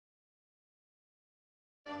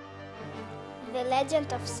The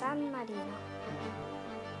legend of San Marino.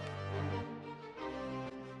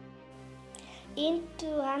 In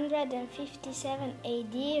 257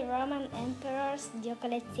 AD, Roman emperors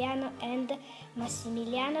Diocletiano and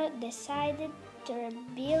Massimiliano decided to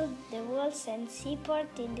rebuild the walls and seaport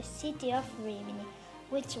in the city of Rimini,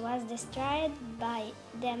 which was destroyed by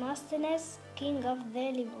Demosthenes, king of the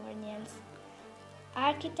Liburnians.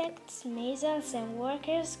 Architects, masons, and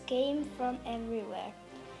workers came from everywhere.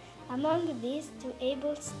 Among these, two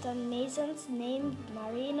able stone masons named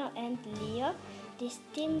Marino and Leo,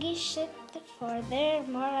 distinguished for their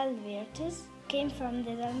moral virtues, came from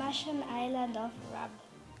the Dalmatian island of Rab.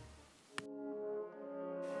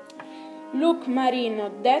 Look, Marino,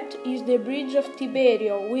 that is the bridge of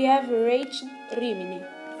Tiberio. We have reached Rimini.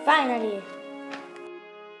 Finally!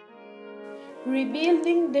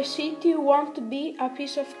 Rebuilding the city won't be a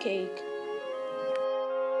piece of cake.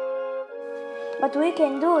 But we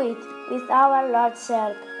can do it with our Lord's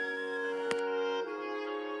help.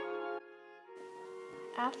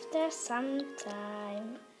 After some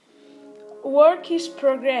time, work is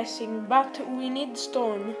progressing, but we need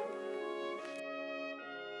stone.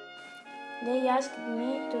 They asked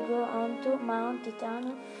me to go on to Mount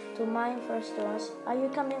Titano to mine for stones. Are you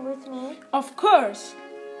coming with me? Of course!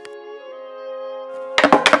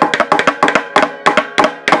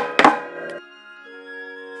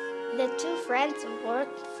 the two friends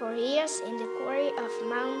worked for years in the quarry of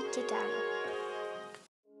Mount Titano.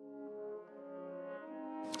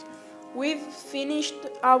 We've finished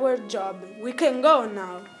our job. We can go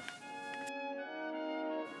now.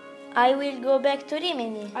 I will go back to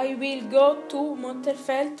Rimini. I will go to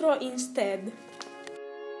Montefeltro instead.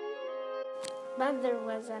 But there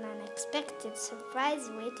was an unexpected surprise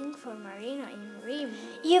waiting for Marino in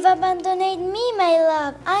Rimini. You've abandoned me, my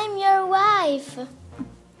love. I'm your wife.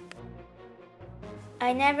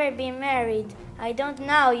 I never been married. I don't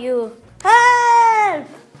know you. Help!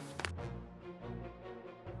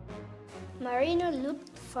 Marino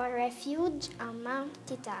looked for refuge on Mount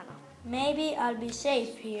Titano. Maybe I'll be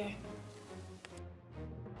safe here.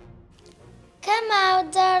 Come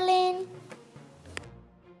out, darling.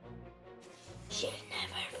 She'll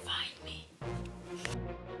never find me.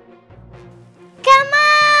 Come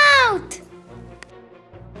out!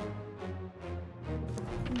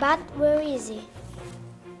 But where is he?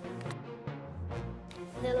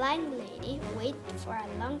 The landlady waited for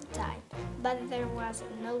a long time, but there was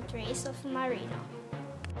no trace of Marino.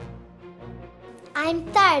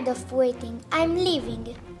 I'm tired of waiting. I'm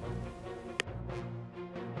leaving.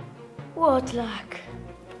 What luck!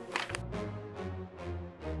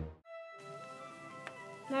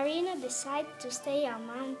 Marino decided to stay on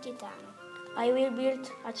Mount Titano. I will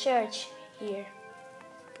build a church here.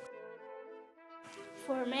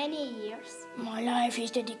 For many years, My life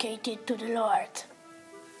is dedicated to the Lord.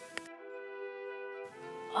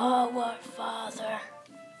 Our Father.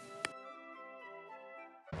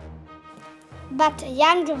 but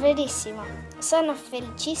young Verissimo, son of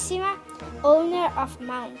Felicissima, owner of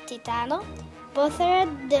Mount Titano,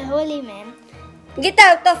 bothered the holy man. Get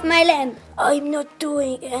out of my land! I'm not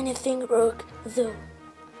doing anything wrong, though.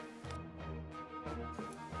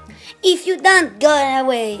 If you don't go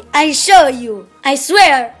away, I'll show you. I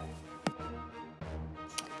swear!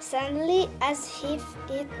 Suddenly, as if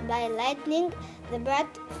hit by lightning, the bird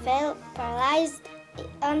fell paralyzed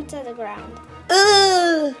onto the ground.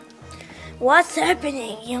 Ugh! What's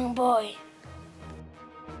happening, young boy?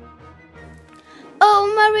 Oh,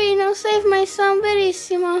 Marino, save my son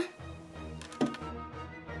Verissimo.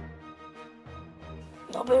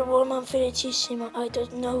 Noblewoman Felicissima, I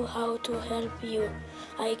don't know how to help you.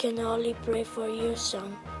 I can only pray for your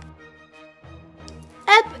son.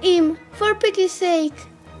 Help him, for pity's sake.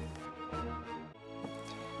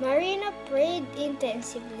 Marino prayed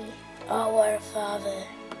intensively. Our Father.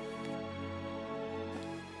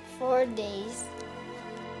 4 days,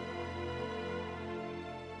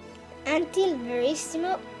 until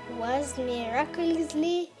Verissimo was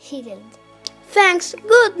miraculously healed. Thanks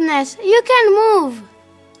goodness, you can move.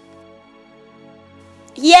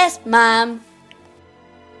 Yes, ma'am.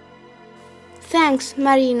 Thanks,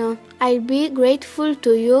 Marino. I'll be grateful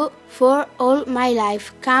to you for all my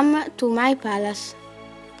life. Come to my palace.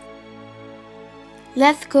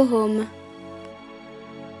 Let's go home.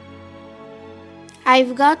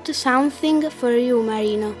 I've got something for you,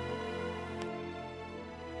 Marino.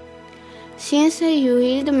 Since you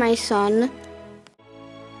healed my son,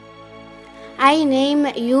 I name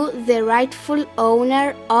you the rightful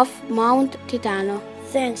owner of Mount Titano.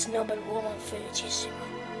 Thanks, noblewoman Felicissima.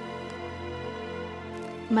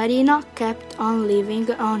 Marino kept on living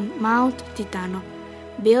on Mount Titano,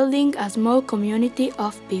 building a small community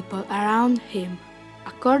of people around him.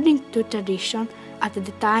 According to tradition, at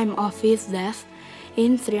the time of his death,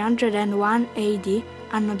 in 301 AD,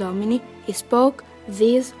 Anno Domini, he spoke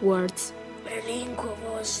these words: Relinquo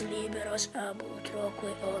vos liberos ab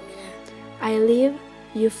utroque homine. I leave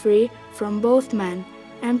you free from both men,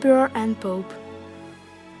 emperor and pope.